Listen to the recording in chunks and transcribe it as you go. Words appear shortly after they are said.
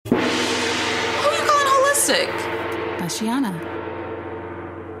Holistic by Shiana.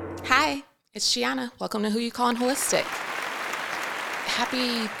 Hi, it's Shiana. Welcome to Who You Callin' Holistic.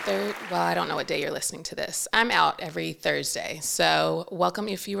 Happy I don't know what day you're listening to this. I'm out every Thursday, so welcome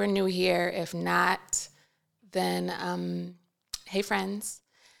if you are new here. If not, then hey friends.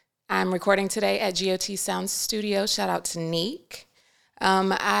 I'm recording today at GOT Sound Studio. Shout out to Neek.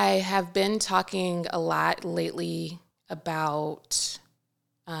 I have been talking a lot lately about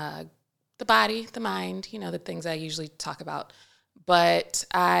the body, the mind, the things I usually talk about. But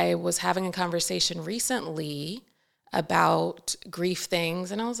I was having a conversation recently about grief things,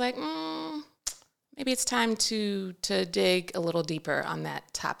 and I was like, maybe it's time to dig a little deeper on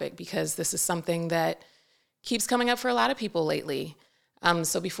that topic, because this is something that keeps coming up for a lot of people lately.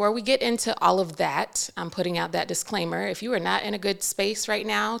 So before we get into all of that, I'm putting out that disclaimer. If you are not in a good space right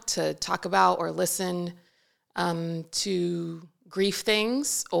now to talk about or listen to grief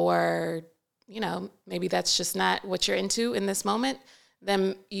things, or, maybe that's just not what you're into in this moment,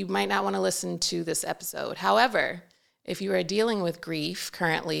 then you might not want to listen to this episode. However, if you are dealing with grief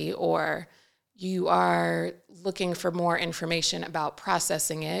currently, or you are looking for more information about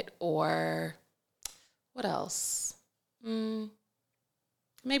processing it, or what else?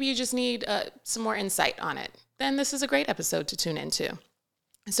 Maybe you just need some more insight on it, then this is a great episode to tune into.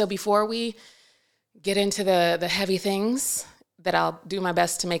 So before we get into the heavy things that I'll do my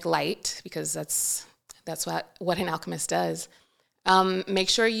best to make light, because that's what an alchemist does, make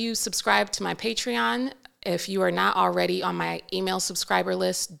sure you subscribe to my Patreon. If you are not already on my email subscriber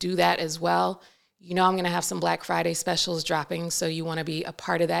list, do that as well. I'm going to have some Black Friday specials dropping, so you want to be a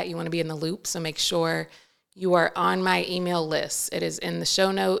part of that. You want to be in the loop, so make sure you are on my email list. It is in the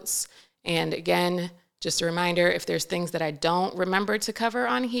show notes. And again, just a reminder, if there's things that I don't remember to cover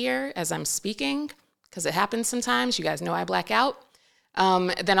on here as I'm speaking, because it happens sometimes, you guys know I black out,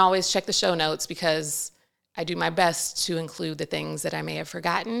 then always check the show notes, because I do my best to include the things that I may have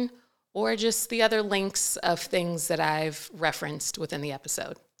forgotten, or just the other links of things that I've referenced within the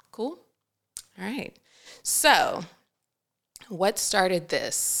episode. Cool? All right. So what started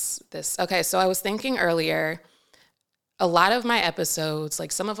this? Okay, so I was thinking earlier, a lot of my episodes,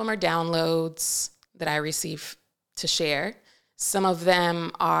 like some of them are downloads that I receive to share. Some of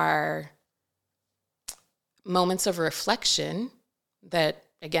them are moments of reflection that,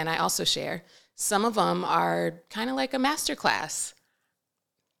 again, I also share. Some of them are kind of like a masterclass.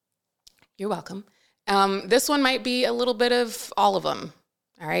 You're welcome. This one might be a little bit of all of them,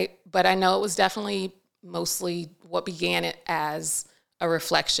 all right? But I know it was definitely mostly what began it as a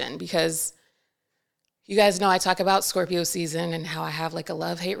reflection, because you guys know I talk about Scorpio season and how I have like a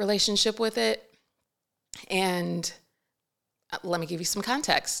love-hate relationship with it. And let me give you some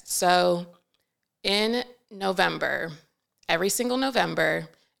context. So in November, every single November,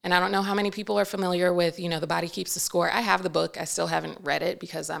 and I don't know how many people are familiar with, The Body Keeps the Score. I have the book. I still haven't read it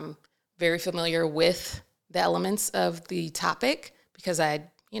because I'm very familiar with the elements of the topic, because I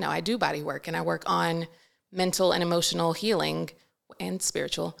do body work, and I work on mental and emotional healing and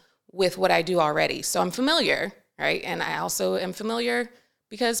spiritual with what I do already. So I'm familiar, right? And I also am familiar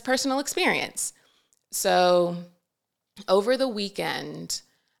because personal experience. So over the weekend,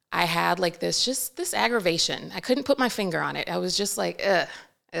 I had like this aggravation. I couldn't put my finger on it. I was just like,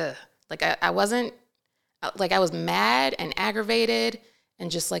 ugh. Like I wasn't, like I was mad and aggravated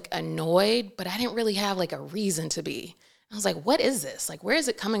and just like annoyed, but I didn't really have like a reason to be. I was like, what is this? Like, where is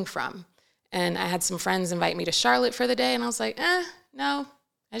it coming from? And I had some friends invite me to Charlotte for the day, and I was like, no,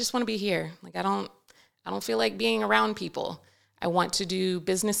 I just want to be here. Like, I don't feel like being around people. I want to do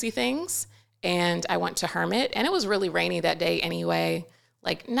businessy things, and I want to hermit. And it was really rainy that day anyway.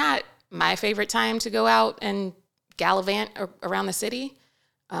 Like, not my favorite time to go out and gallivant around the city.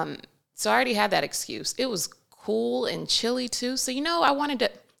 So I already had that excuse. It was cool and chilly too. So, you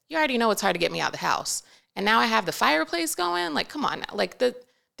already know it's hard to get me out of the house. And now I have the fireplace going. Like, come on. Like,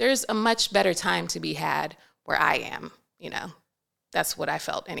 there's a much better time to be had where I am, That's what I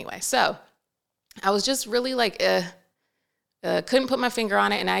felt anyway. So I was just really like, couldn't put my finger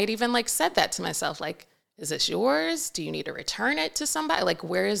on it. And I had even like said that to myself, like, is this yours? Do you need to return it to somebody? Like,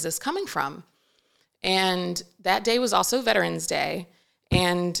 where is this coming from? And that day was also Veterans Day.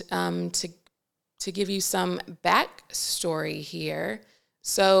 And to give you some backstory here,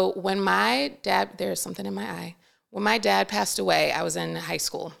 so when my dad, there's something in my eye. When my dad passed away, I was in high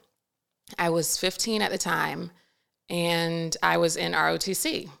school. I was 15 at the time, and I was in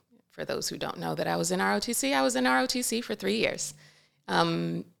ROTC. For those who don't know that I was in ROTC for 3 years,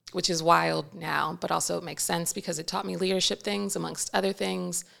 which is wild now, but also it makes sense because it taught me leadership things, amongst other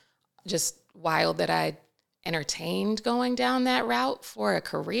things. Just wild that I entertained going down that route for a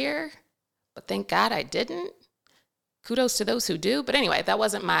career, but thank God I didn't. Kudos to those who do. But anyway, that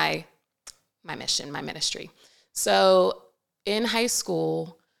wasn't my mission, my ministry. So in high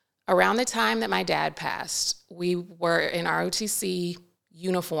school, around the time that my dad passed, we were in our OTC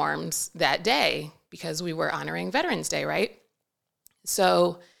uniforms that day because we were honoring Veterans Day, right?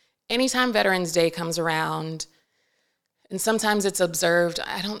 So anytime Veterans Day comes around, and sometimes it's observed,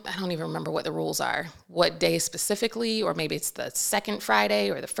 I don't even remember what the rules are, what day specifically, or maybe it's the second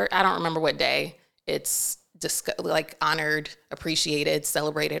Friday or the first, I don't remember what day it's like honored, appreciated,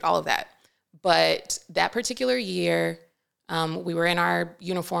 celebrated, all of that. But that particular year, we were in our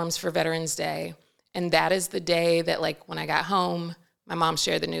uniforms for Veterans Day. And that is the day that, like, when I got home, my mom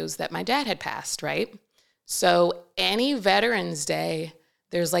shared the news that my dad had passed, right? So any Veterans Day,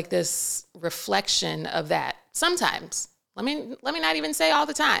 there's like this reflection of that. Sometimes, let me not even say all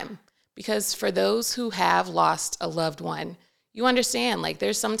the time, because for those who have lost a loved one, you understand, like,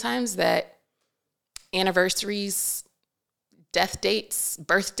 there's sometimes that anniversaries, death dates,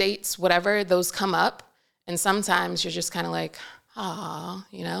 birth dates, whatever, those come up. And sometimes you're just kind of like, ah,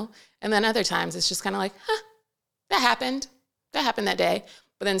 you know? And then other times it's just kind of like, that happened. That happened that day.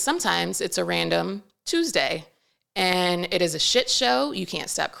 But then sometimes it's a random Tuesday and it is a shit show. You can't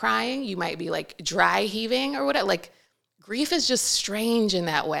stop crying. You might be like dry heaving or whatever. Like, grief is just strange in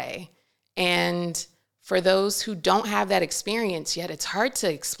that way. And for those who don't have that experience yet, it's hard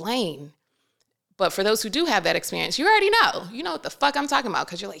to explain. But for those who do have that experience, you already know. You know what the fuck I'm talking about,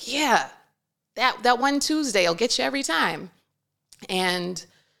 because you're like, yeah, that one Tuesday will get you every time. And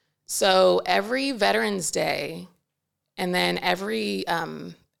so every Veterans Day, and then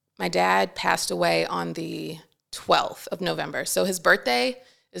my dad passed away on the 12th of November. So his birthday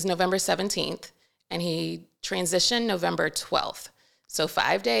is November 17th, and he transitioned November 12th. So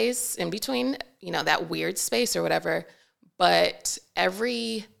 5 days in between, you know, that weird space or whatever. But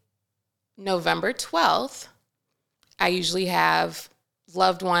every November 12th, I usually have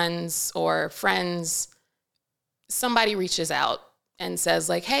loved ones or friends, somebody reaches out and says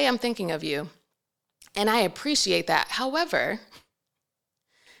like, hey, I'm thinking of you. And I appreciate that. However,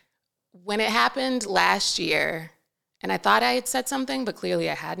 when it happened last year, and I thought I had said something, but clearly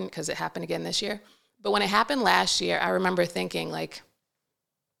I hadn't because it happened again this year. But when it happened last year, I remember thinking like,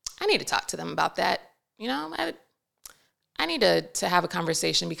 I need to talk to them about that. You know, I need to have a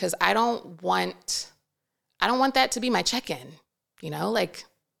conversation, because I don't want that to be my check-in. You know, like,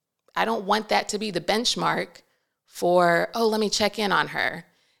 I don't want that to be the benchmark for, oh, let me check in on her.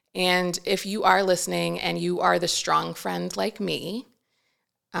 And if you are listening and you are the strong friend like me,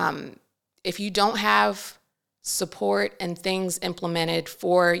 if you don't have support and things implemented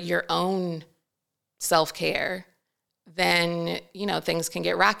for your own self-care, then, you know, things can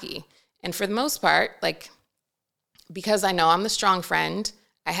get rocky. And for the most part, like, because I know I'm the strong friend,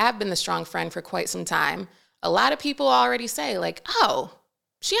 I have been the strong friend for quite some time, a lot of people already say like, oh,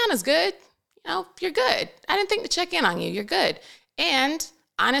 Shiana's good. You know, you're good. I didn't think to check in on you. You're good. And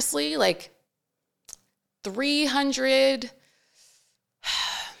honestly, like 300,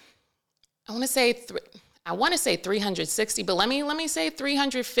 I want to say 360, but let me say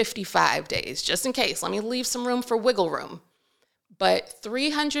 355 days, just in case. Let me leave some room for wiggle room. But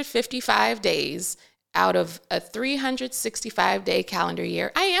 355 days out of a 365-day calendar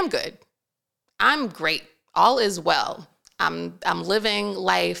year, I am good. I'm great. All is well. I'm living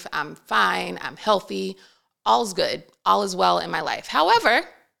life. I'm fine. I'm healthy. All's good. All is well in my life. However,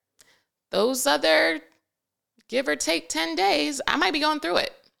 those other give or take 10 days, I might be going through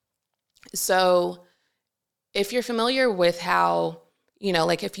it. So if you're familiar with how, you know,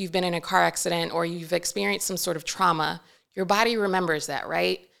 like if you've been in a car accident or you've experienced some sort of trauma, your body remembers that,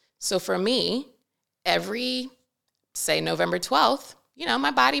 right? So for me, every, say, November 12th, you know,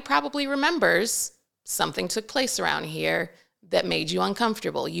 my body probably remembers something took place around here that made you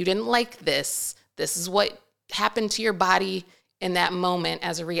uncomfortable. You didn't like this. This is what happened to your body in that moment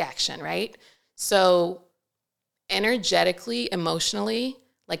as a reaction, right? So energetically, emotionally,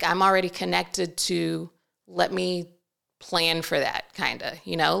 like I'm already connected to, let me plan for that, kind of,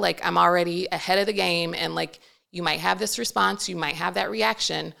 you know, like I'm already ahead of the game, and like you might have this response, you might have that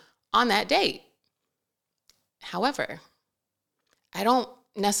reaction on that date. However, I don't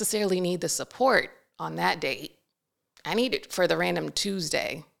necessarily need the support on that date. I need it for the random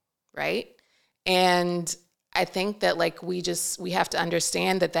Tuesday, right? And I think that like we have to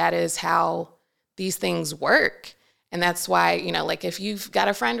understand that that is how these things work. And that's why, you know, like if you've got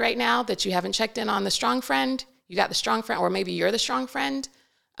a friend right now that you haven't checked in on the strong friend, you got the strong friend, or maybe you're the strong friend,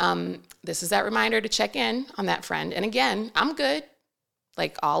 this is that reminder to check in on that friend. And again, I'm good.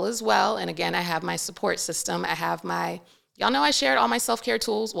 Like all is well. And again, I have my support system. I have y'all know I shared all my self-care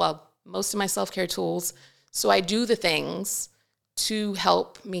tools. Well, most of my self-care tools. So I do the things to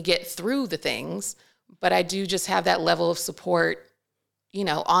help me get through the things, but I do just have that level of support,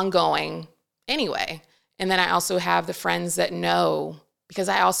 ongoing anyway. And then I also have the friends that know, because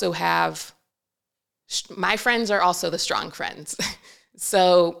I also have, my friends are also the strong friends.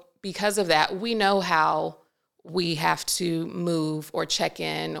 So because of that, we know how we have to move or check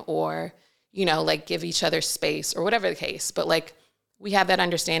in or, give each other space or whatever the case. But we have that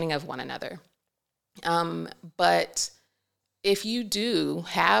understanding of one another. But if you do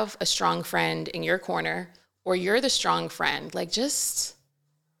have a strong friend in your corner or you're the strong friend, just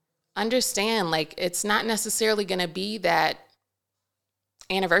understand, it's not necessarily going to be that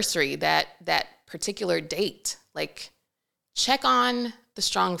anniversary, that particular date. Check on the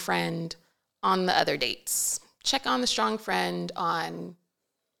strong friend on the other dates. Check on the strong friend on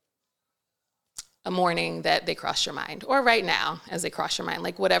a morning that they cross your mind, or right now as they cross your mind.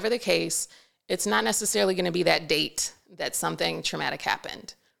 Whatever the case, it's not necessarily going to be that date that something traumatic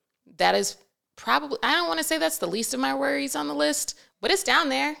happened. That is probably, I don't want to say that's the least of my worries on the list, but it's down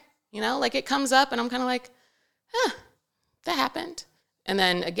there, it comes up and I'm kind of that happened. And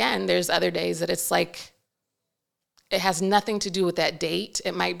then again, there's other days that it's it has nothing to do with that date.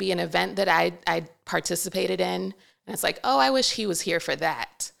 It might be an event that I participated in. And it's oh, I wish he was here for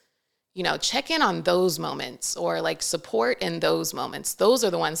that. Check in on those moments or support in those moments. Those are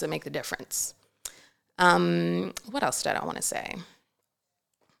the ones that make the difference. What else did I want to say?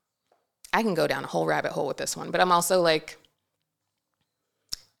 I can go down a whole rabbit hole with this one, but I'm also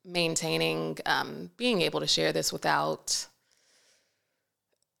maintaining, being able to share this without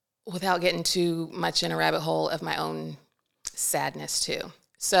getting too much in a rabbit hole of my own sadness too.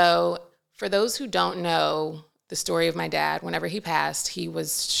 So for those who don't know the story of my dad, whenever he passed, he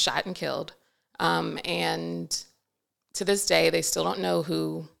was shot and killed. And to this day, they still don't know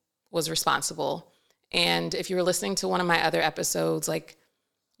who was responsible. And if you were listening to one of my other episodes,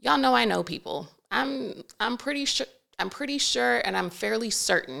 y'all know I know people. I'm pretty sure and I'm fairly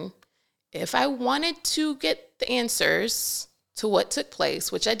certain if I wanted to get the answers to what took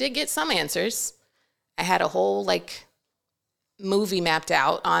place, which I did get some answers. I had a whole movie mapped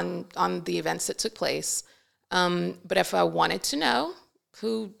out on the events that took place. But if I wanted to know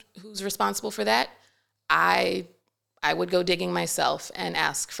who's responsible for that, I would go digging myself and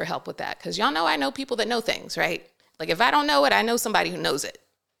ask for help with that. Because y'all know I know people that know things, right? If I don't know it, I know somebody who knows it.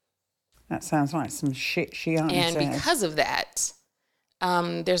 That sounds like some shit she owns. And because of that,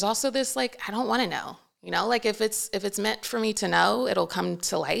 there's also this I don't want to know. If it's meant for me to know, it'll come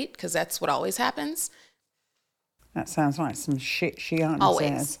to light because that's what always happens. That sounds like some shit she owns.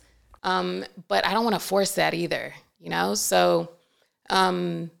 Always. But I don't want to force that either, So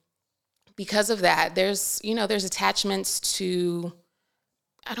because of that, there's attachments to,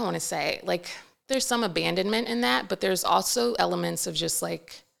 I don't want to say, there's some abandonment in that, but there's also elements of just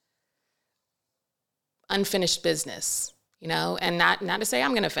unfinished business, and not to say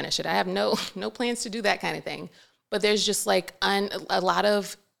I'm going to finish it. I have no plans to do that kind of thing, but there's just a lot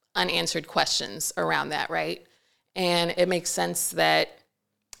of unanswered questions around that, right? And it makes sense that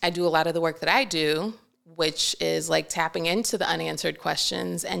I do a lot of the work that I do, which is tapping into the unanswered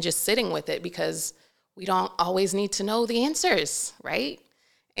questions and just sitting with it because we don't always need to know the answers, right?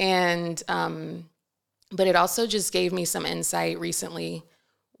 And, but it also just gave me some insight recently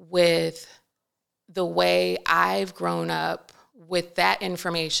with the way I've grown up with that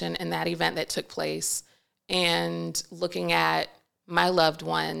information and that event that took place and looking at my loved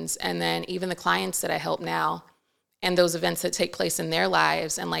ones and then even the clients that I help now and those events that take place in their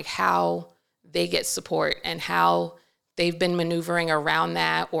lives and how they get support and how they've been maneuvering around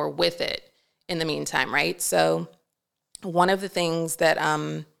that or with it in the meantime, right? So one of the things that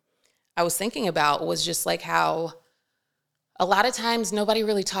I was thinking about was just how a lot of times nobody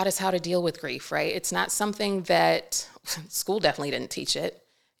really taught us how to deal with grief, right? It's not something that school definitely didn't teach it.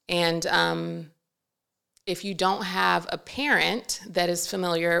 And if you don't have a parent that is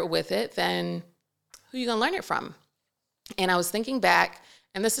familiar with it, then who are you going to learn it from? And I was thinking back,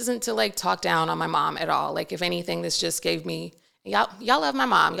 and this isn't to talk down on my mom at all. If anything, this just gave me, y'all love my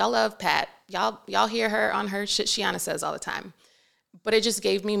mom. Y'all love Pat. Y'all hear her on her shit Shiana says all the time. But it just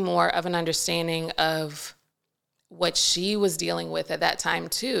gave me more of an understanding of what she was dealing with at that time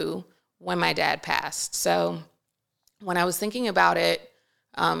too, when my dad passed. So when I was thinking about it,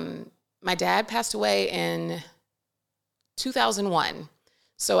 my dad passed away in 2001.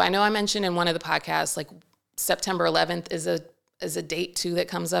 So I know I mentioned in one of the podcasts, September 11th is a date too that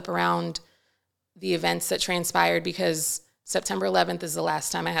comes up around the events that transpired because September 11th is the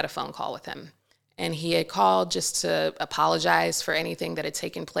last time I had a phone call with him. and he had called just to apologize for anything that had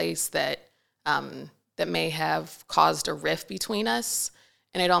taken place that that may have caused a rift between us.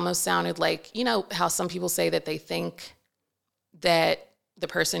 And it almost sounded like, you know, how some people say that they think that the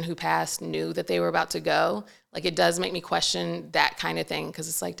person who passed knew that they were about to go. Like, it does make me question that kind of thing, because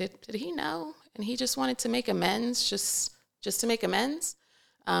it's like, did he know? And he just wanted to make amends, just to make amends?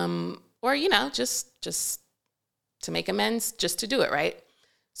 Or, you know, just to make amends, just to do it, right?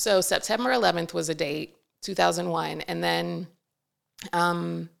 So September 11th was a date, 2001. And then,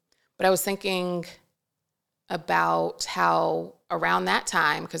 but I was thinking about how around that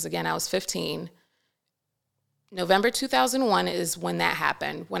time, because again, I was 15, November 2001 is when that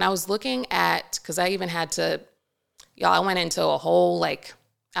happened. When I was looking at, because I even had to, y'all, I went into a whole, like,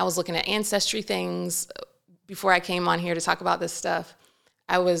 I was looking at ancestry things before I came on here to talk about this stuff.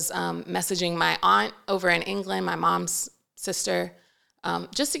 I was messaging my aunt over in England, my mom's sister,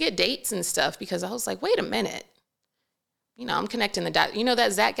 just to get dates and stuff, because I was like, wait a minute. You know, I'm connecting the dots. You know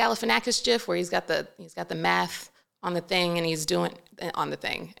that Zach Galifianakis gif where he's got the math on the thing, and he's doing on the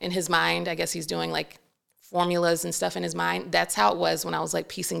thing in his mind. I guess he's doing like formulas and stuff in his mind. That's how it was when I was like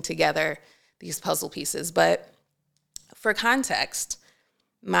piecing together these puzzle pieces. But for context,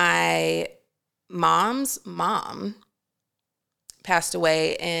 my mom's mom passed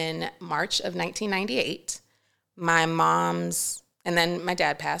away in March of 1998. And then my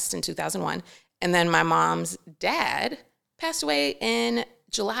dad passed in 2001. And then my mom's dad passed away in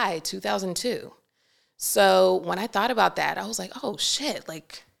July 2002. So when I thought about that, I was like, oh shit,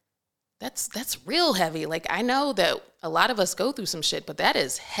 like that's real heavy. Like, I know that a lot of us go through some shit, but that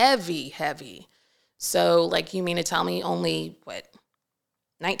is heavy, heavy. So like, you mean to tell me only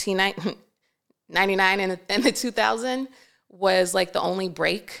 1999 and the 2000 was like the only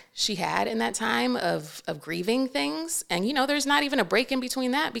break she had in that time of grieving things? And you know, there's not even a break in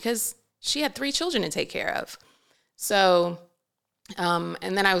between that, because she had 3 children to take care of. So, and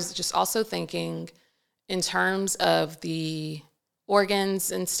then I was just also thinking in terms of the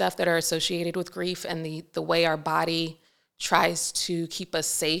organs and stuff that are associated with grief, and the way our body tries to keep us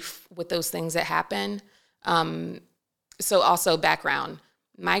safe with those things that happen. So also background,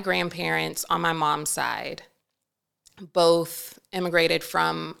 my grandparents on my mom's side both immigrated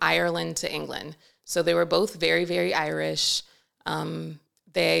from Ireland to England. So they were both very, very Irish.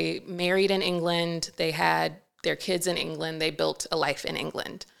 They married in England. They had their kids in England. They built a life in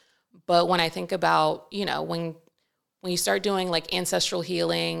England. But when I think about, you know, when you start doing like ancestral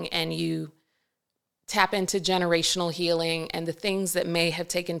healing and you tap into generational healing and the things that may have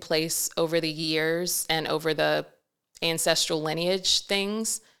taken place over the years and over the ancestral lineage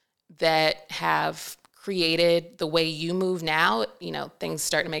things that have created the way you move now, you know, things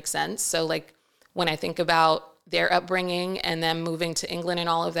start to make sense. So like when I think about their upbringing and them moving to England and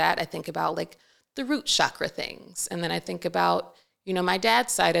all of that, I think about like the root chakra things. And then I think about, you know, my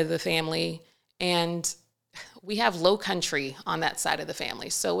dad's side of the family, and we have low country on that side of the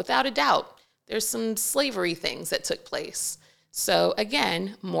family. So without a doubt, there's some slavery things that took place. So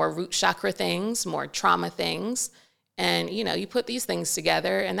again, more root chakra things, more trauma things. And, you know, you put these things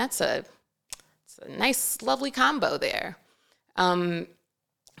together, and it's a nice, lovely combo there.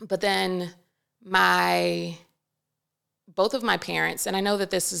 But then both of my parents, and I know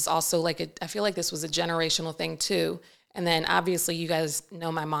that this is also like, I feel like this was a generational thing too. And then obviously you guys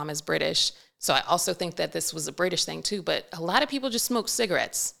know my mom is British. So I also think that this was a British thing too. But a lot of people just smoked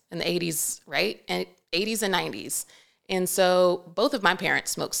cigarettes in the 80s, right? And 80s and 90s. And so both of my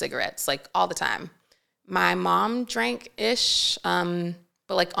parents smoked cigarettes like all the time. My mom drank-ish, but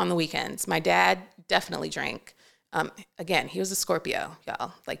like on the weekends. My dad definitely drank. Again, he was a Scorpio,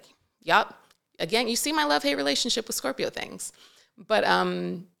 y'all. Like, yup. Again, you see my love-hate relationship with Scorpio things. But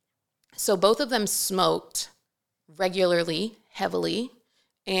so both of them smoked regularly, heavily.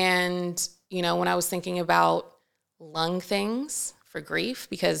 And, you know, when I was thinking about lung things for grief,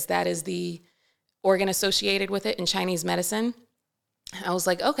 because that is the organ associated with it in Chinese medicine, I was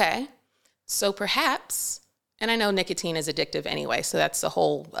like, okay, so perhaps, and I know nicotine is addictive anyway, so that's a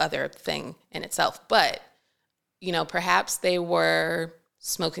whole other thing in itself. But, you know, perhaps they were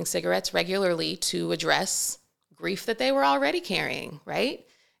smoking cigarettes regularly to address grief that they were already carrying, right?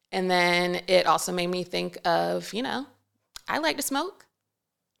 And then it also made me think of, you know, I like to smoke.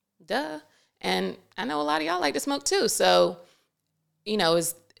 Duh. And I know a lot of y'all like to smoke too. So, you know,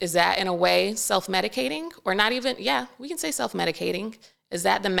 is that in a way self-medicating, or not even, yeah, we can say self-medicating. Is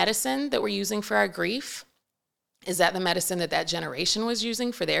that the medicine that we're using for our grief? Is that the medicine that generation was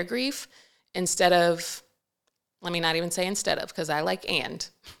using for their grief? Instead of, let me not even say instead of, because I like and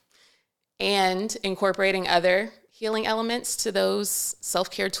incorporating other healing elements to those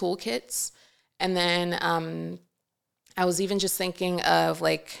self-care toolkits. And then I was even just thinking of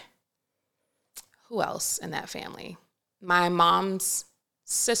like, who else in that family? My mom's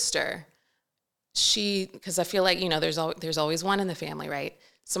sister, because I feel like, there's always one in the family, right?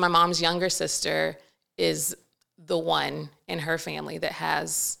 So my mom's younger sister is the one in her family that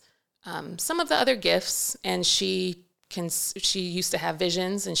has some of the other gifts, and she used to have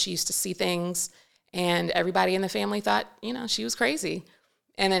visions, and she used to see things, and everybody in the family thought, she was crazy.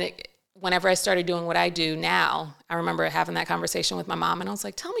 And then whenever I started doing what I do now, I remember having that conversation with my mom, and I was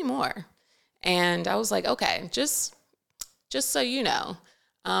like, tell me more. And I was like, okay, just so you know,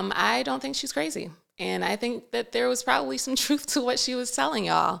 I don't think she's crazy. And I think that there was probably some truth to what she was telling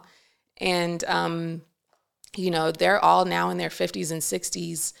y'all. And, they're all now in their 50s and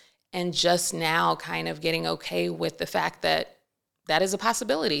 60s, and just now kind of getting okay with the fact that that is a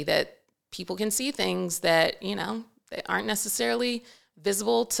possibility, that people can see things that, that aren't necessarily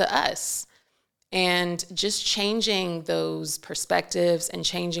visible to us. And just changing those perspectives and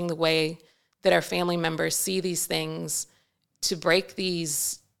changing the way that our family members see these things to break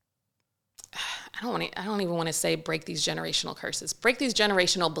these, I don't even want to say break these generational curses, break these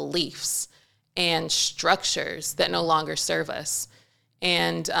generational beliefs and structures that no longer serve us.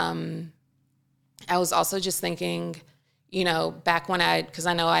 And I was also just thinking, back when because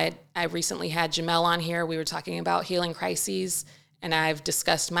I know I recently had Jamel on here, we were talking about healing crises, and I've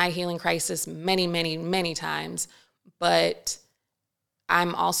discussed my healing crisis many, many, many times, but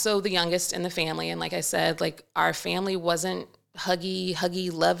I'm also the youngest in the family. And like I said, like our family wasn't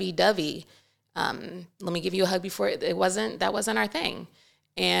huggy, lovey-dovey. Let me give you a hug before that wasn't our thing.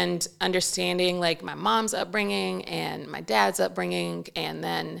 And understanding like my mom's upbringing and my dad's upbringing, and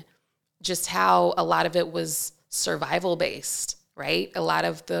then just how a lot of it was survival based, right? A lot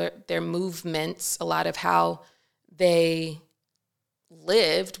of their movements, a lot of how they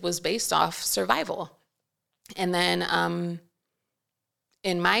lived was based off survival. And then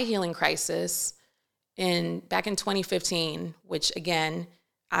in my healing crisis back in 2015, which again,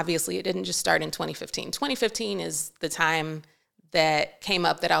 obviously it didn't just start in 2015. 2015 is the time that came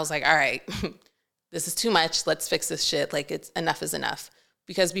up that I was like, all right, this is too much. Let's fix this shit. Like enough is enough.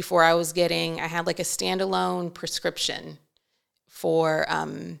 Because before I had like a standalone prescription for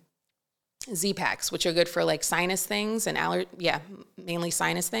Z-Paks, which are good for like sinus things and mainly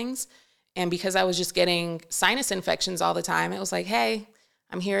sinus things. And because I was just getting sinus infections all the time, it was like, hey,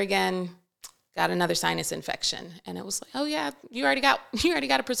 I'm here again, got another sinus infection. And it was like, oh yeah, you already got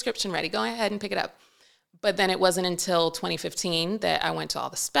a prescription ready. Go ahead and pick it up. But then it wasn't until 2015 that I went to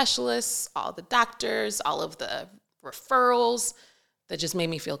all the specialists, all the doctors, all of the referrals that just made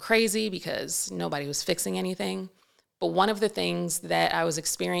me feel crazy because nobody was fixing anything. But one of the things that I was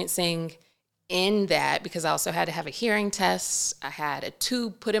experiencing in that, because I also had to have a hearing test, I had a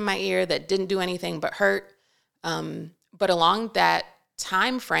tube put in my ear that didn't do anything but hurt. But along that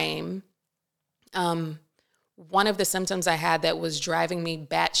time frame, one of the symptoms I had that was driving me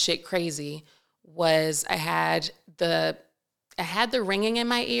batshit crazy was I had the ringing in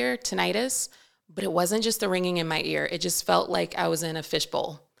my ear, tinnitus, but it wasn't just the ringing in my ear. It just felt like I was in a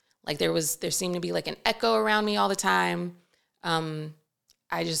fishbowl. Like there seemed to be like an echo around me all the time.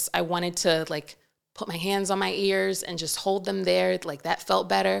 I wanted to like put my hands on my ears and just hold them there. Like that felt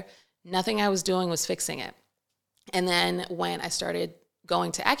better. Nothing I was doing was fixing it. And then when I started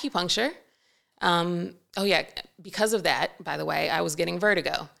going to acupuncture, because of that, by the way, I was getting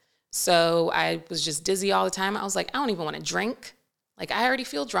vertigo. So I was just dizzy all the time. I was like, I don't even want to drink. Like I already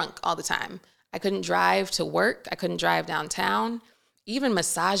feel drunk all the time. I couldn't drive to work. I couldn't drive downtown. Even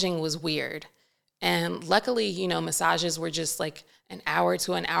massaging was weird. And luckily, massages were just like an hour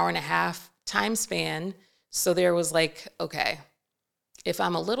to an hour and a half time span. So there was like, okay, if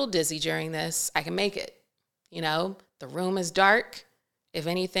I'm a little dizzy during this, I can make it. The room is dark. If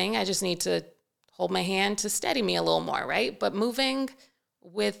anything, I just need to hold my hand to steady me a little more, right? But moving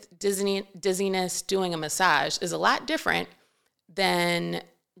with dizziness, doing a massage is a lot different than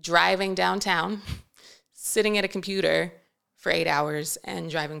driving downtown, sitting at a computer for 8 hours and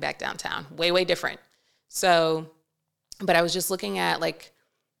driving back downtown. Way, way different. So, but I was just looking at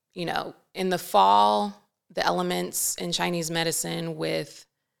in the fall, the elements in Chinese medicine with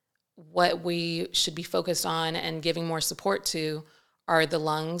what we should be focused on and giving more support to are the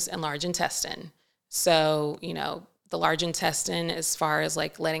lungs and large intestine. So, the large intestine as far as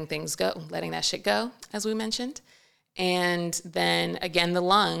like letting that shit go, as we mentioned. And then again, the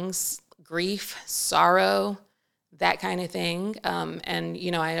lungs, grief, sorrow, that kind of thing. And,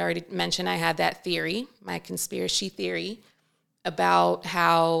 I already mentioned I had that theory, my conspiracy theory about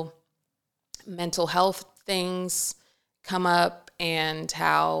how mental health things come up and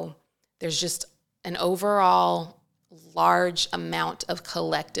how there's just an overall large amount of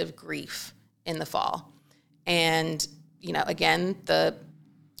collective grief in the fall. And, you know, again,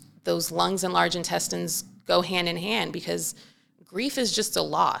 those lungs and large intestines go hand in hand because grief is just a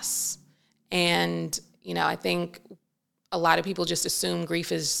loss. And, you know, I think a lot of people just assume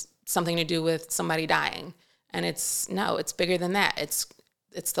grief is something to do with somebody dying. And it's bigger than that.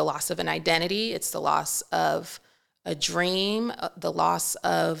 It's the loss of an identity. It's the loss of a dream, the loss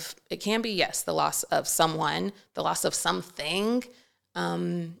of, it can be, yes, the loss of someone, the loss of something.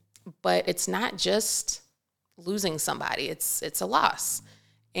 But it's not just losing somebody. It's a loss.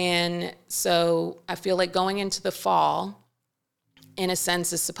 And so I feel like going into the fall, in a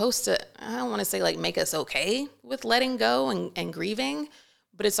sense, is supposed to, I don't want to say like make us okay with letting go and grieving,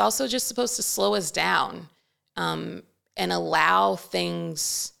 but it's also just supposed to slow us down and allow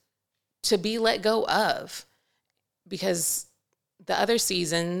things to be let go of. Because the other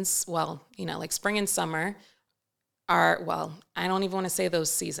seasons, well, you know, like spring and summer are, well, I don't even want to say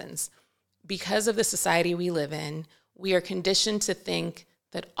those seasons. Because of the society we live in, we are conditioned to think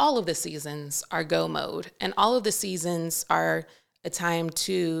that all of the seasons are go mode and all of the seasons are a time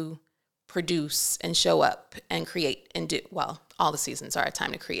to produce and show up and create and do. Well, all the seasons are a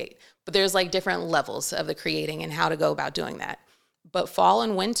time to create, but there's like different levels of the creating and how to go about doing that. But fall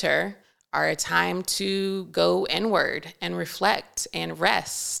and winter are a time to go inward and reflect and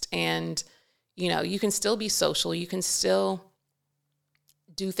rest. And, you know, you can still be social. You can still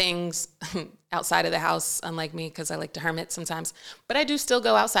do things outside of the house, unlike me, because I like to hermit sometimes. But I do still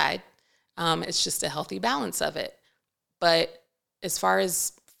go outside. It's just a healthy balance of it. But as far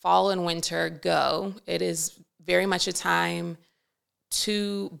as fall and winter go, it is very much a time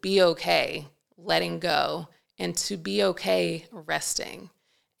to be okay letting go and to be okay resting.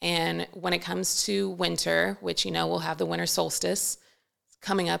 And when it comes to winter, which, you know, we'll have the winter solstice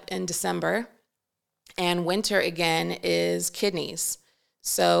coming up in December, and winter again is kidneys.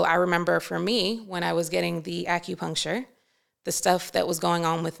 So I remember for me, when I was getting the acupuncture, the stuff that was going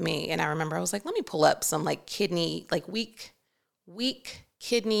on with me, and I remember I was like, let me pull up some like kidney, like weak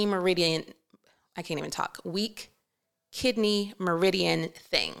kidney meridian, I can't even talk, weak kidney meridian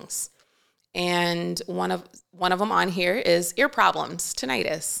things. And one of them on here is ear problems,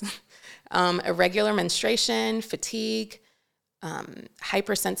 tinnitus, irregular menstruation, fatigue,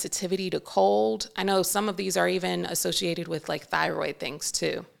 hypersensitivity to cold. I know some of these are even associated with like thyroid things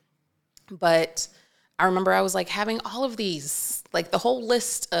too. But I remember I was like having all of these, like the whole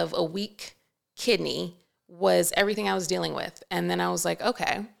list of a weak kidney was everything I was dealing with. And then I was like,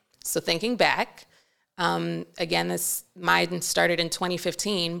 okay, so thinking back, again, mine started in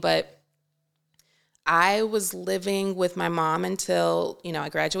 2015, but I was living with my mom until, you know, I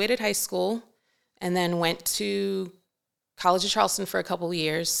graduated high school and then went to College of Charleston for a couple of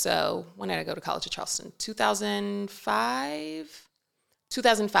years. So when did I go to College of Charleston? 2005.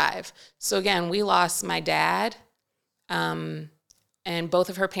 So again, we lost my dad and both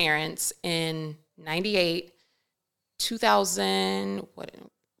of her parents in 98,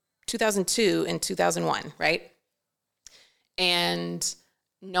 2002, and 2001, right? And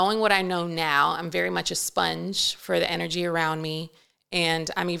knowing what I know now, I'm very much a sponge for the energy around me.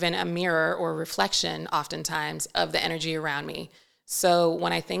 And I'm even a mirror or reflection oftentimes of the energy around me. So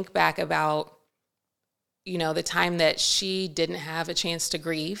when I think back about, you know, the time that she didn't have a chance to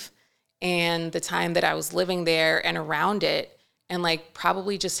grieve and the time that I was living there and around it, and like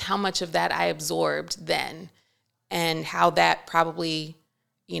probably just how much of that I absorbed then and how that probably,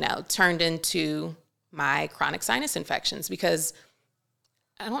 you know, turned into my chronic sinus infections. Because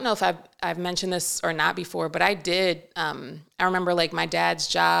I don't know if I've mentioned this or not before, but I did. I remember like my dad's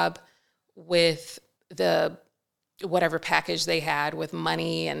job with the whatever package they had with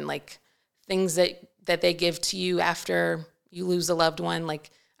money and like things that they give to you after you lose a loved one. Like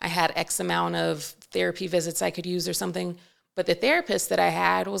I had X amount of therapy visits I could use or something. But the therapist that I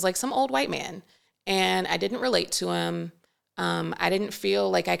had was like some old white man, and I didn't relate to him. I didn't feel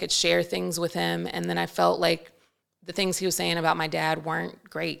like I could share things with him. And then I felt like the things he was saying about my dad weren't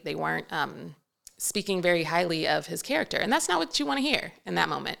great. They weren't speaking very highly of his character. And that's not what you want to hear in that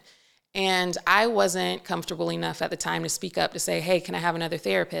moment. And I wasn't comfortable enough at the time to speak up to say, hey, can I have another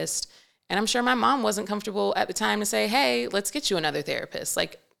therapist? And I'm sure my mom wasn't comfortable at the time to say, hey, let's get you another therapist.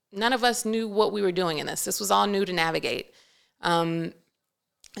 Like none of us knew what we were doing in this. This was all new to navigate.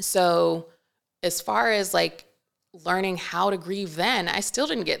 So as far as like learning how to grieve then, I still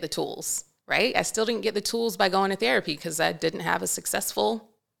didn't get the tools. Right? I still didn't get the tools by going to therapy because I didn't have a successful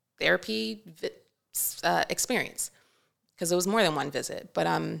therapy experience because it was more than one visit. But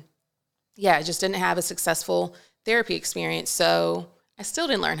yeah, I just didn't have a successful therapy experience. So I still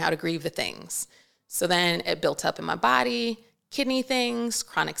didn't learn how to grieve the things. So then it built up in my body, kidney things,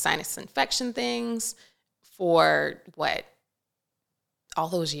 chronic sinus infection things for what? All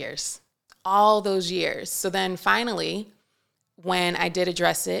those years. So then finally, when I did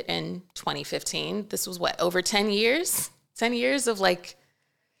address it in 2015, this was what, over 10 years? 10 years of like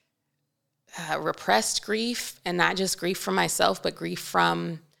repressed grief, and not just grief from myself, but grief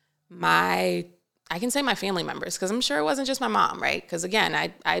from I can say my family members, because I'm sure it wasn't just my mom, right? Because again,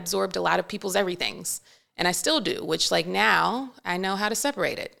 I absorbed a lot of people's everythings, and I still do, which like now I know how to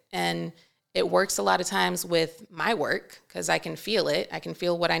separate it. And it works a lot of times with my work because I can feel it. I can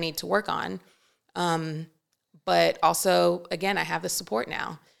feel what I need to work on. But also, again, I have the support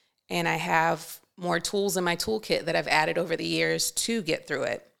now, and I have more tools in my toolkit that I've added over the years to get through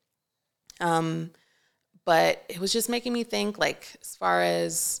it. But it was just making me think, like, as far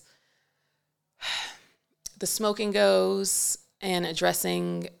as the smoking goes and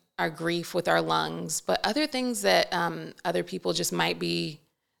addressing our grief with our lungs, but other things that other people just might be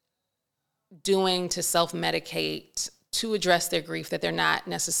doing to self-medicate to address their grief that they're not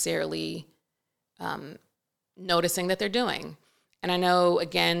necessarily noticing that they're doing. And I know,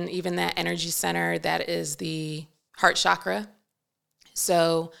 again, even that energy center, that is the heart chakra.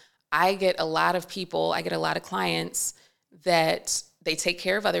 So I get a lot of clients that they take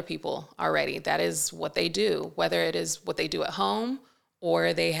care of other people already. That is what they do, whether it is what they do at home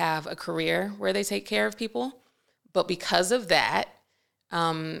or they have a career where they take care of people. But because of that,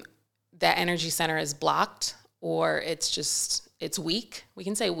 that energy center is blocked, or it's weak. We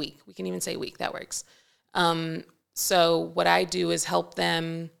can say weak. We can even say weak. That works. So what I do is help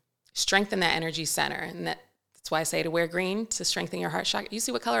them strengthen that energy center. And that's why I say to wear green, to strengthen your heart chakra. You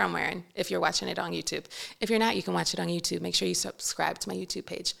see what color I'm wearing if you're watching it on YouTube. If you're not, you can watch it on YouTube. Make sure you subscribe to my YouTube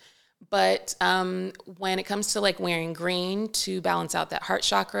page. But when it comes to like wearing green to balance out that heart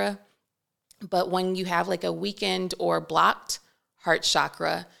chakra, but when you have like a weakened or blocked heart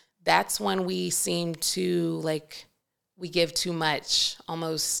chakra, that's when we seem to like, we give too much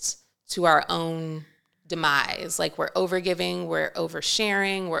almost to our own demise. Like we're overgiving, we're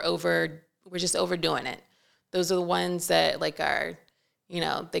oversharing, we're just overdoing it. Those are the ones that like are,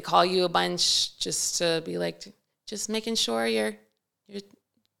 they call you a bunch just to be like, just making sure you're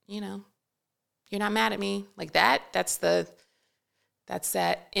not mad at me. Like that's that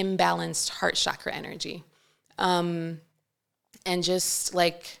imbalanced heart chakra energy. And just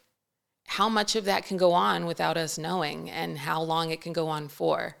like how much of that can go on without us knowing, and how long it can go on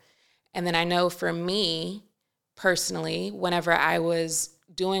for. And then I know for me personally, whenever I was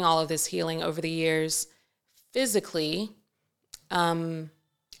doing all of this healing over the years, physically, and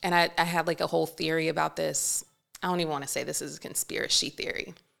I had like a whole theory about this. I don't even want to say this is a conspiracy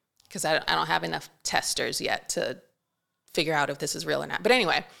theory because I don't have enough testers yet to figure out if this is real or not. But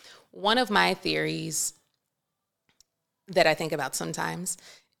anyway, one of my theories that I think about sometimes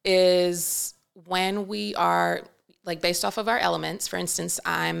is when we are like based off of our elements. For instance,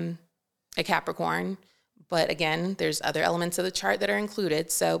 I'm a Capricorn, but again, there's other elements of the chart that are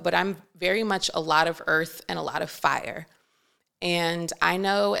included. But I'm very much a lot of earth and a lot of fire. And I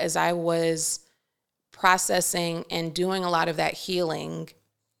know as I was processing and doing a lot of that healing,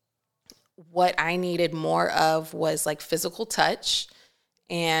 what I needed more of was like physical touch.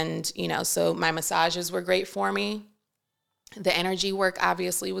 And, so my massages were great for me. The energy work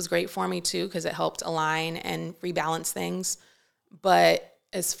obviously was great for me too, because it helped align and rebalance things. But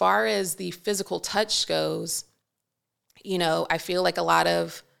as far as the physical touch goes, I feel like a lot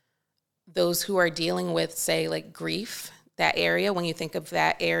of those who are dealing with, say, like grief, that area, when you think of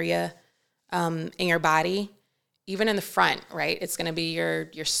that area in your body, even in the front, right? It's going to be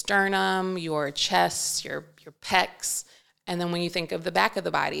your sternum, your chest, your pecs. And then when you think of the back of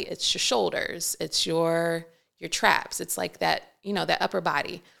the body, it's your shoulders, it's your traps. It's like that, that upper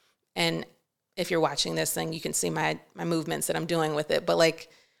body. And if you're watching this, then you can see my movements that I'm doing with it. But like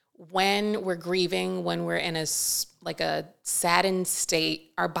when we're grieving, when we're in a saddened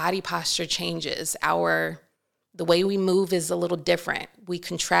state, our body posture changes. The way we move is a little different. We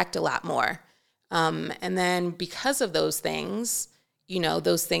contract a lot more. And then because of those things,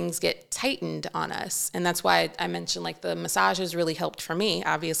 those things get tightened on us. And that's why I mentioned like the massages really helped for me,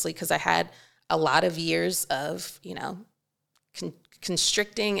 obviously, because I had a lot of years of,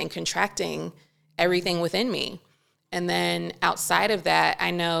 constricting and contracting everything within me. And then outside of that,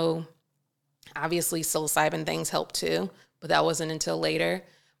 I know obviously psilocybin things help too, but that wasn't until later.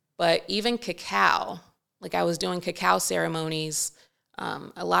 But even cacao, like I was doing cacao ceremonies.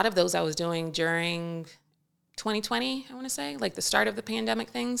 A lot of those I was doing during 2020, I want to say, like the start of the pandemic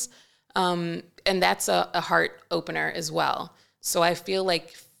things. And that's a heart opener as well. So I feel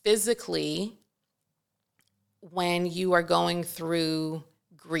like physically, when you are going through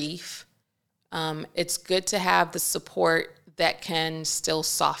grief, it's good to have the support that can still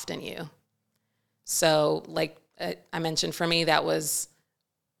soften you. So like I mentioned, for me, that was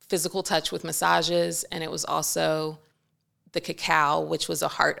physical touch with massages, and it was also the cacao, which was a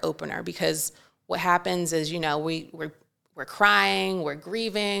heart opener, because what happens is, we're crying, we're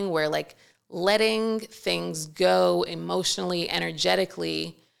grieving, we're like letting things go emotionally,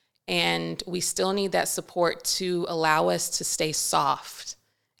 energetically, and we still need that support to allow us to stay soft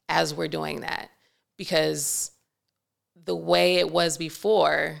as we're doing that. Because the way it was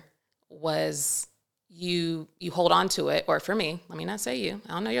before was you hold on to it, or for me, let me not say you,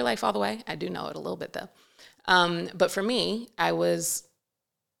 I don't know your life all the way. I do know it a little bit though. But for me, I was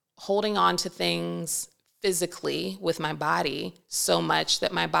holding on to things physically with my body so much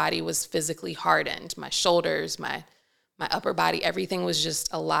that my body was physically hardened. My shoulders, my upper body, everything was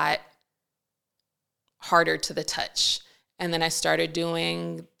just a lot harder to the touch. And then I started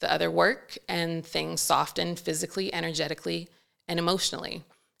doing the other work, and things softened physically, energetically, and emotionally.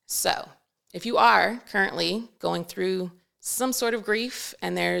 So if you are currently going through some sort of grief,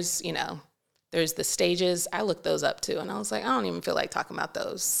 and there's the stages, I looked those up too. And I was like, I don't even feel like talking about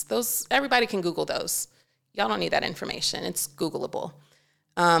those. Everybody can Google those. Y'all don't need that information. It's Googleable.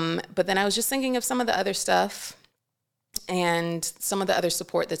 But then I was just thinking of some of the other stuff and some of the other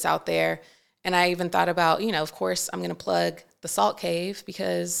support that's out there. And I even thought about, of course, I'm going to plug the Salt Cave,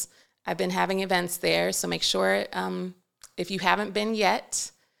 because I've been having events there. So make sure, if you haven't been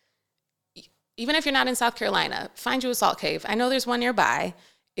yet, even if you're not in South Carolina, find you a Salt Cave. I know there's one nearby.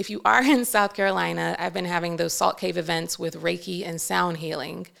 If you are in South Carolina, I've been having those Salt Cave events with Reiki and sound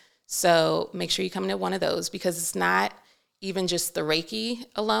healing. So make sure you come to one of those, because it's not even just the Reiki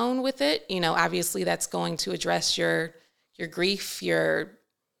alone with it. Obviously that's going to address your grief, your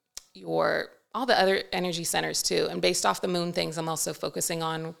all the other energy centers too. And based off the moon things, I'm also focusing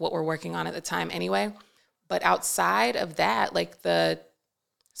on what we're working on at the time anyway. But outside of that, like the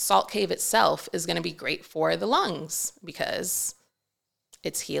Salt Cave itself is going to be great for the lungs, because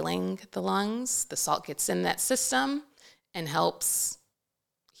it's healing the lungs. The salt gets in that system and helps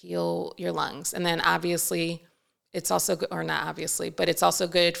heal your lungs. And then obviously it's also good, or not obviously, but it's also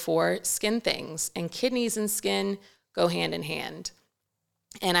good for skin things, and kidneys and skin go hand in hand.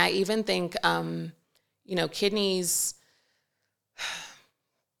 And I even think, kidneys,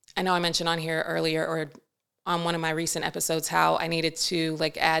 I know I mentioned on here earlier, or on one of my recent episodes, how I needed to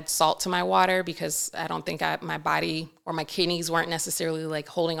add salt to my water, because I don't think my body or my kidneys weren't necessarily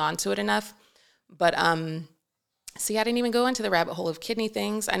holding on to it enough. But see, I didn't even go into the rabbit hole of kidney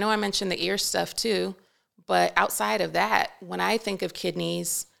things. I know I mentioned the ear stuff too, but outside of that, when I think of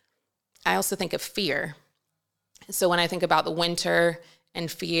kidneys, I also think of fear. So when I think about the winter and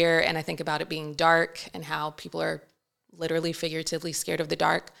fear, and I think about it being dark and how people are literally figuratively scared of the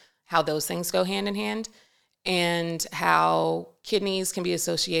dark, how those things go hand in hand, and how kidneys can be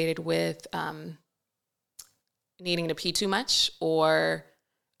associated with needing to pee too much, or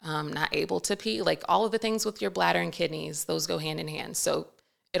not able to pee. All of the things with your bladder and kidneys, those go hand in hand. So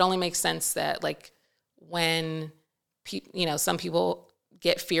it only makes sense that when some people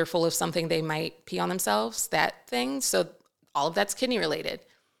get fearful of something, they might pee on themselves, that thing. So all of that's kidney related.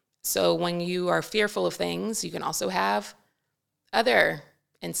 So when you are fearful of things, you can also have other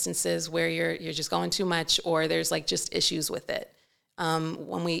instances where you're just going too much, or there's just issues with it.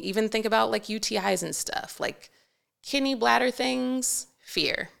 When we even think about UTIs and stuff, kidney, bladder things,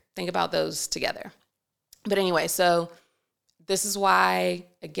 fear, think about those together. But anyway, so this is why,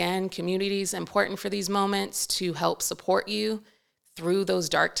 again, community is important for these moments, to help support you through those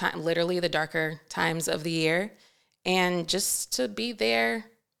dark times, literally the darker times of the year, and just to be there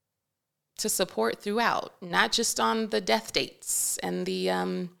to support throughout, not just on the death dates and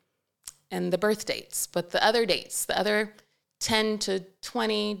the birth dates, but the other dates, the other 10 to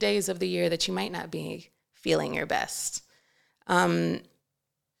 20 days of the year that you might not be feeling your best.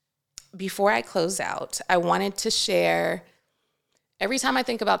 Before I close out, I wanted to share, every time I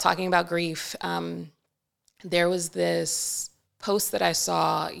think about talking about grief, there was this post that I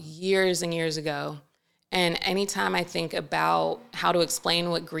saw years and years ago. And anytime I think about how to explain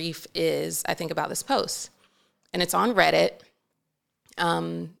what grief is, I think about this post. And it's on Reddit.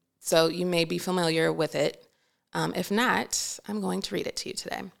 So you may be familiar with it. If not, I'm going to read it to you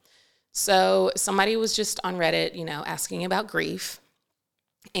today. So somebody was just on Reddit, asking about grief.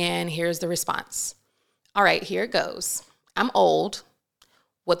 And here's the response. All right, here it goes. I'm old.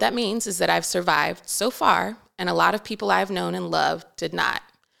 What that means is that I've survived so far, and a lot of people I've known and loved did not.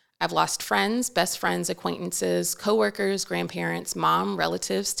 I've lost friends, best friends, acquaintances, coworkers, grandparents, mom,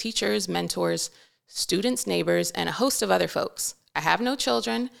 relatives, teachers, mentors, students, neighbors, and a host of other folks. I have no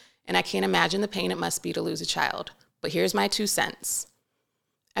children, and I can't imagine the pain it must be to lose a child. But here's my 2 cents.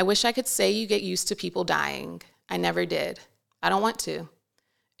 I wish I could say you get used to people dying. I never did. I don't want to.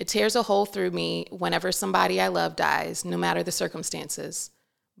 It tears a hole through me whenever somebody I love dies, no matter the circumstances.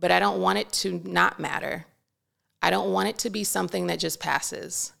 But I don't want it to not matter. I don't want it to be something that just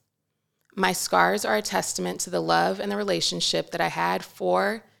passes. My scars are a testament to the love and the relationship that I had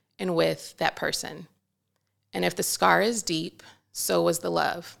for and with that person. And if the scar is deep, so was the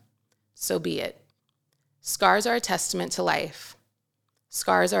love. So be it. Scars are a testament to life.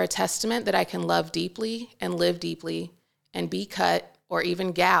 Scars are a testament that I can love deeply and live deeply and be cut or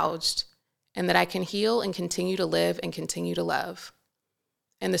even gouged, and that I can heal and continue to live and continue to love.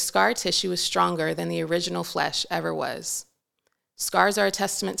 And the scar tissue is stronger than the original flesh ever was. Scars are a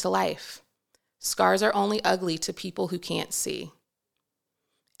testament to life. Scars are only ugly to people who can't see.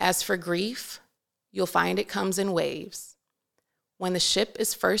 As for grief, you'll find it comes in waves. When the ship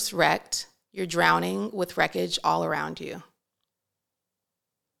is first wrecked, you're drowning with wreckage all around you.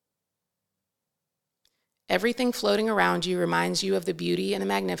 Everything floating around you reminds you of the beauty and the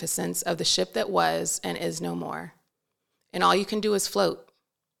magnificence of the ship that was and is no more. And all you can do is float.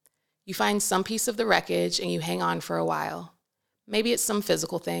 You find some piece of the wreckage and you hang on for a while. Maybe it's some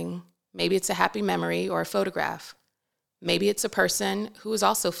physical thing. Maybe it's a happy memory or a photograph. Maybe it's a person who is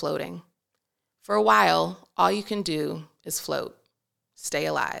also floating. For a while, all you can do is float. Stay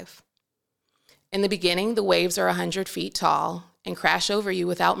alive. In the beginning, the waves are 100 feet tall and crash over you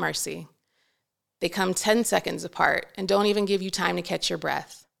without mercy. They come 10 seconds apart and don't even give you time to catch your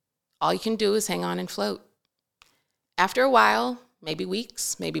breath. All you can do is hang on and float. After a while, maybe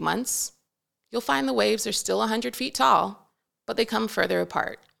weeks, maybe months, you'll find the waves are still 100 feet tall, but they come further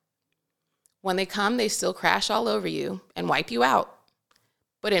apart. When they come, they still crash all over you and wipe you out.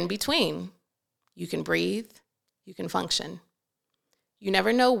 But in between, you can breathe, you can function. You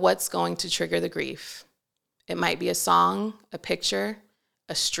never know what's going to trigger the grief. It might be a song, a picture,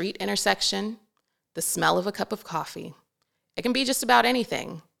 a street intersection, the smell of a cup of coffee. It can be just about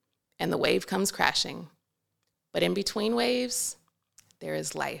anything, and the wave comes crashing. But in between waves, there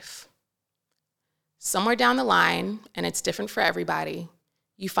is life. Somewhere down the line, and it's different for everybody,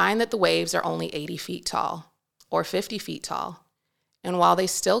 you find that the waves are only 80 feet tall or 50 feet tall. And while they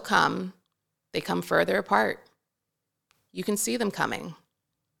still come, they come further apart. You can see them coming.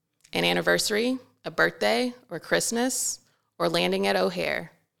 An anniversary, a birthday, or Christmas, or landing at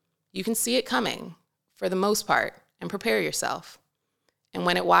O'Hare. You can see it coming, for the most part, and prepare yourself. And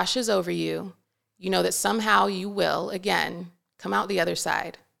when it washes over you, you know that somehow you will, again, come out the other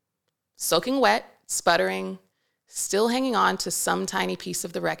side. Soaking wet, sputtering, still hanging on to some tiny piece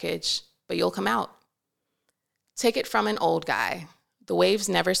of the wreckage, but you'll come out. Take it from an old guy. The waves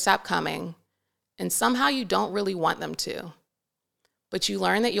never stop coming, and somehow you don't really want them to. But you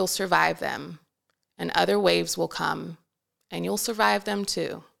learn that you'll survive them, and other waves will come, and you'll survive them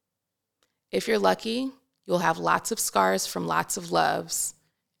too. If you're lucky, you'll have lots of scars from lots of loves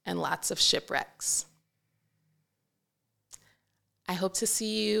and lots of shipwrecks. I hope to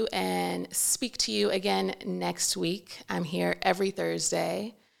see you and speak to you again next week. I'm here every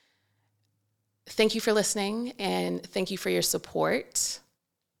Thursday. Thank you for listening, and thank you for your support.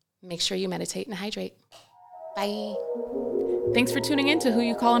 Make sure you meditate and hydrate. Bye. Thanks for tuning in to Who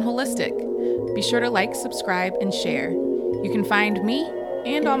You Callin' Holistic. Be sure to like, subscribe, and share. You can find me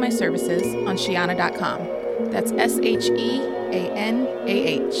and all my services on Sheanah.com. That's SheanAH.